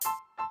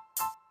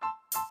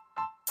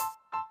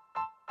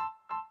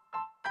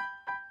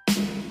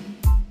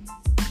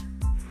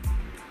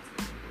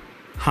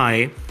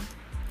Hi,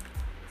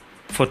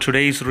 for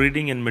today's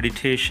reading and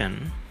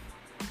meditation,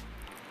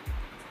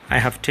 I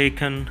have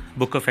taken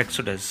Book of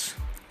Exodus,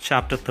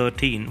 chapter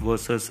 13,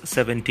 verses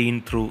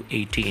 17 through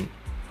 18.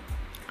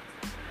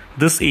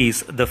 This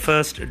is the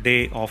first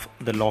day of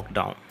the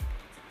lockdown.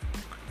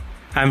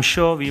 I'm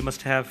sure we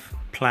must have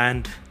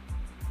planned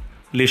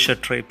leisure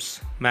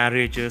trips,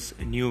 marriages,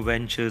 new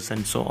ventures,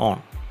 and so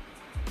on.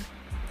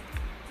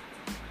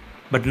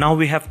 But now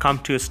we have come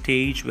to a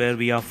stage where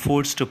we are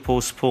forced to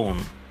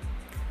postpone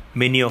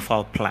many of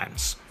our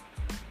plans.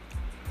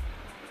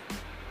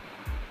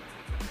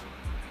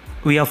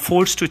 We are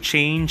forced to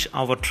change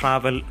our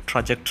travel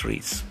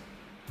trajectories.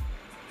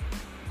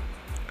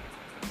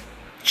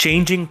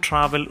 Changing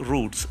travel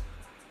routes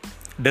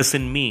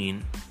doesn't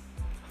mean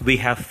we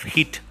have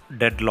hit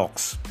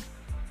deadlocks.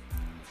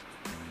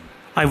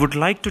 I would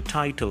like to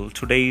title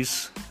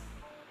today's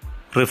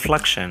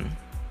reflection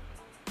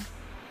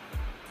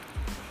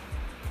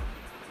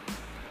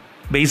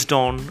based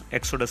on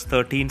Exodus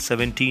 13,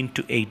 17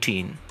 to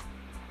 18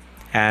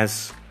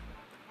 as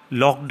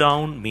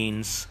lockdown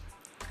means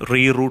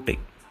rerouting.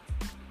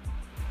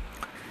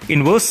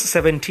 In verse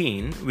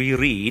 17 we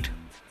read,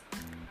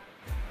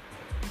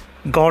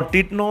 God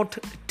did not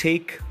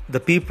take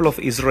the people of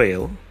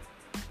Israel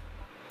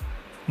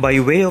by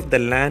way of the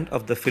land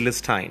of the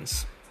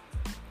Philistines.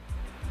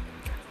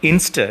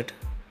 Instead,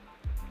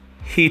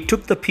 he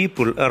took the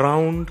people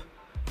around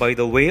by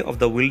the way of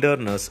the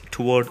wilderness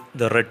toward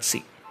the Red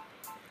Sea.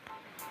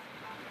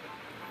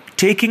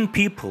 Taking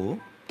people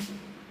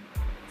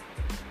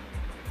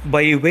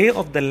by way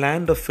of the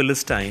land of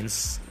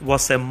Philistines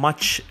was a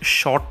much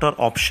shorter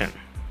option.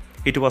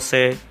 It was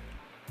a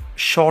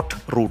short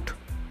route.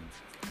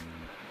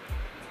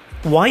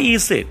 Why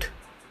is it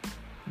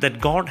that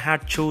God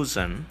had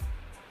chosen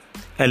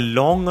a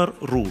longer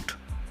route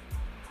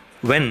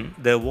when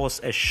there was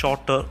a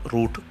shorter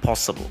route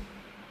possible?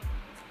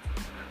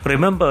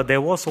 Remember, there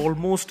was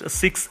almost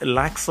 6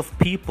 lakhs of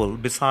people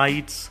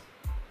besides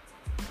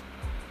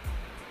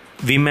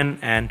women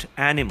and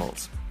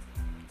animals.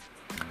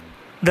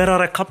 There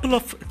are a couple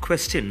of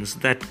questions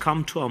that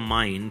come to our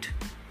mind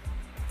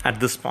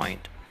at this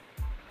point.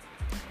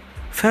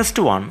 First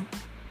one,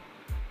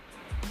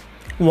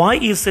 why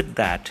is it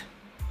that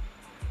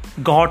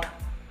God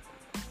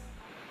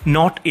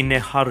not in a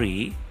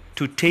hurry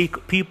to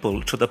take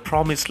people to the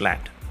promised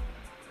land,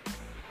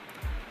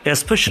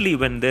 especially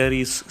when there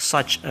is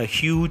such a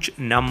huge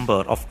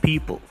number of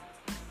people?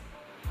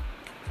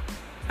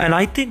 And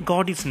I think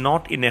God is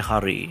not in a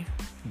hurry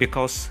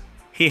because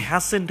He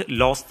hasn't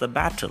lost the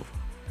battle.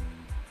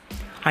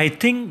 I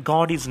think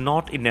God is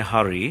not in a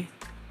hurry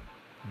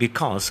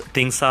because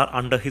things are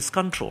under His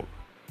control.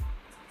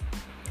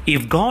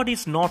 If God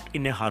is not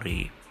in a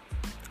hurry,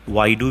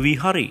 why do we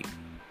hurry?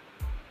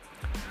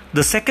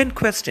 The second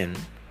question,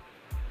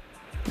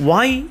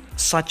 why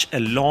such a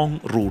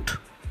long route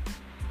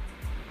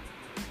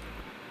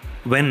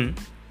when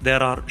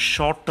there are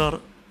shorter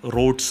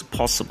roads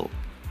possible?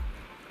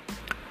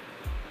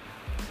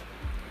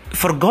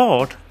 For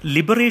God,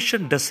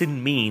 liberation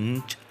doesn't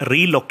mean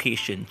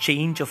relocation,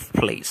 change of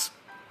place.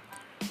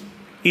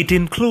 It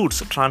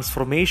includes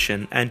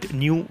transformation and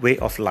new way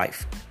of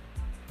life.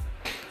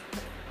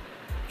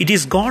 It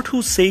is God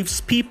who saves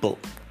people.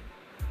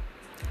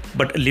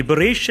 But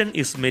liberation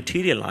is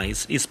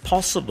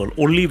possible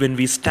only when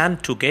we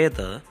stand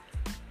together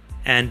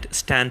and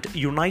stand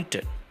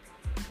united.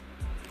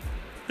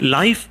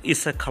 Life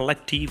is a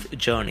collective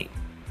journey.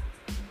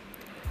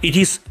 It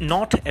is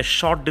not a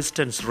short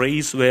distance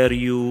race where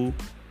you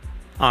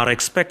are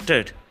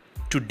expected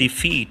to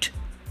defeat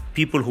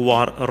people who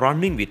are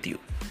running with you.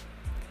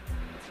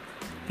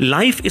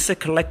 Life is a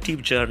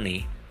collective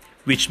journey,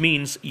 which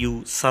means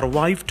you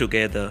survive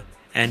together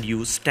and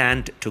you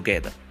stand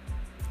together.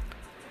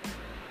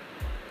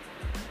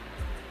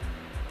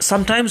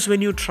 Sometimes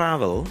when you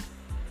travel,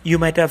 you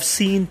might have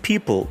seen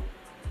people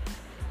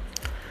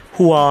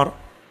who are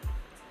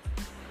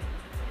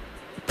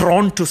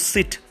prone to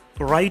sit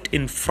right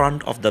in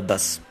front of the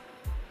bus.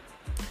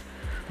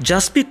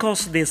 Just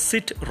because they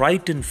sit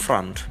right in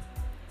front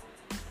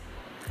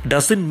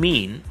doesn't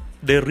mean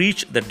they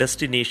reach the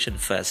destination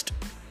first.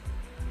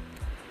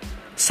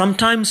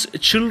 Sometimes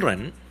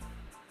children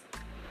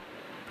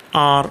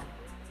are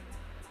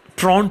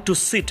prone to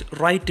sit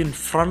right in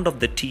front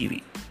of the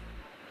TV.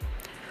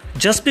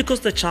 Just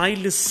because the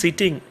child is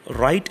sitting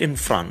right in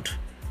front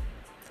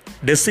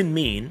doesn't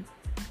mean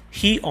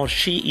he or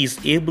she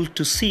is able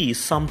to see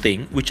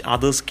something which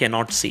others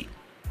cannot see.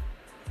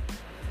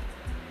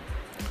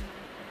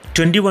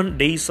 21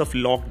 days of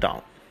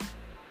lockdown.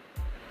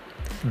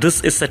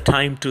 This is a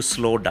time to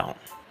slow down.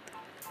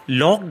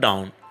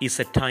 Lockdown is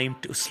a time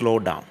to slow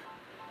down.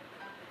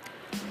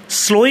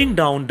 Slowing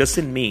down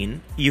doesn't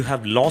mean you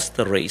have lost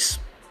the race.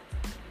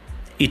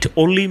 It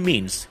only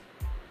means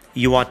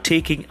you are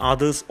taking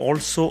others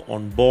also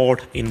on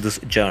board in this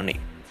journey.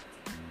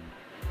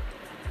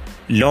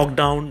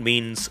 Lockdown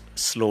means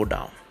slow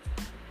down.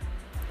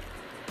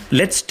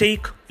 Let's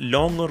take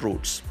longer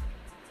routes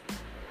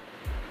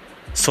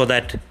so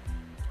that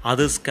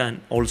others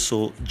can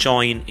also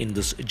join in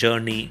this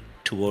journey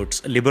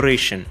towards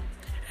liberation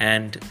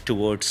and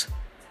towards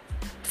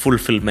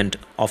fulfillment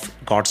of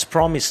God's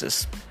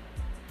promises.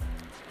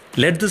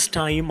 Let this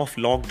time of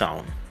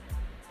lockdown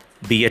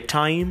be a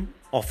time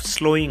of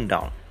slowing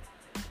down,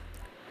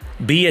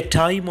 be a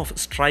time of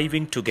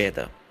striving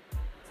together,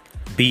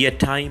 be a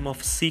time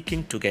of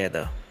seeking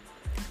together,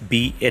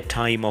 be a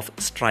time of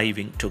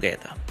striving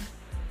together.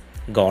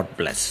 God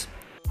bless.